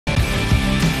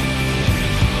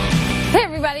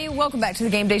welcome back to the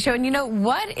Game Day Show. And you know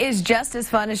what is just as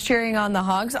fun as cheering on the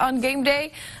Hogs on game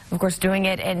day? Of course, doing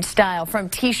it in style. From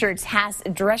T-shirts, hats,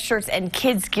 dress shirts, and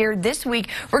kids gear this week,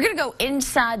 we're going to go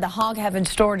inside the Hog Heaven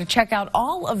store to check out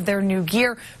all of their new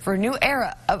gear for a new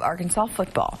era of Arkansas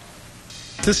football.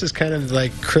 This is kind of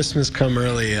like Christmas come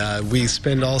early. We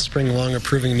spend all spring long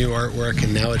approving new artwork,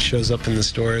 and now it shows up in the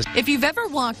stores. If you've ever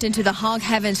walked into the Hog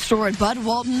Heaven store at Bud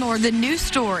Walton or the new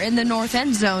store in the North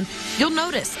End Zone, you'll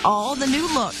notice all the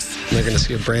new looks. They're going to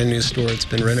see a brand new store. It's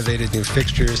been renovated, new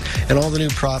fixtures, and all the new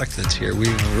product that's here.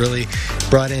 We've really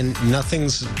brought in,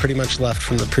 nothing's pretty much left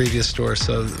from the previous store,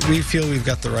 so we feel we've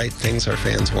got the right things our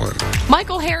fans want.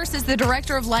 Michael Harris is the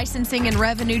Director of Licensing and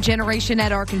Revenue Generation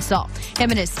at Arkansas. Him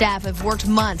and his staff have worked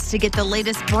months to get the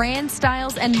latest brand,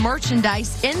 styles, and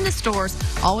merchandise in the stores,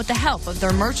 all with the help of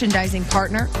their merchandising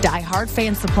partner, Die Hard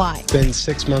Fan Supply. It's been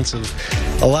 6 months of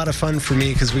a lot of fun for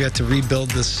me because we got to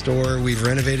rebuild this store. We've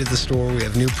renovated the store. We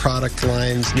have new product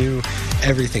lines, new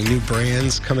everything, new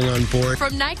brands coming on board.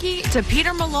 From Nike to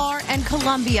Peter Millar and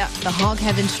Columbia, the Hog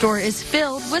Heaven store is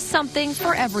filled with something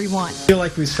for everyone. I feel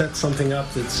like we set something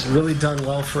up that's really done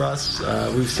well for us.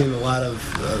 We've seen a lot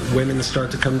of women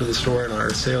start to come to the store, and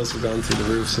our sales have gone through the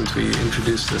roof since we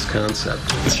introduced this concept.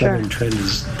 The Southern Trend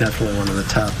is definitely one of the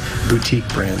top boutique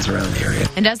brands around the area.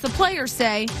 And as the players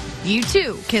say, you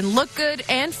too can look good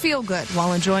and feel good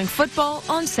while enjoying football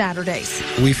on Saturdays.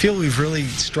 We feel we've really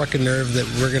struck a nerve that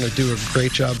we're going to do a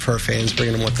great job for our fans,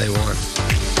 bringing them what they want.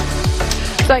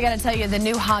 So I got to tell you, the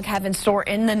new Hog Heaven store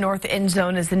in the North End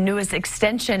Zone is the newest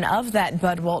extension of that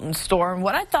Bud Walton store. And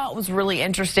what I thought was really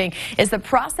interesting is the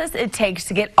process it takes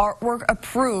to get artwork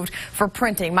approved for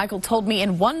printing. Michael told me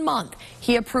in 1 month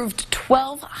he approved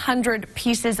 1,200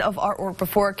 pieces of artwork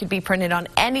before it could be printed on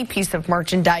any piece of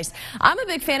merchandise. I'm a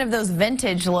big fan of those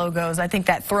vintage logos. I think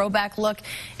that throwback look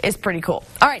is pretty cool.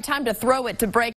 All right, time to throw it to break.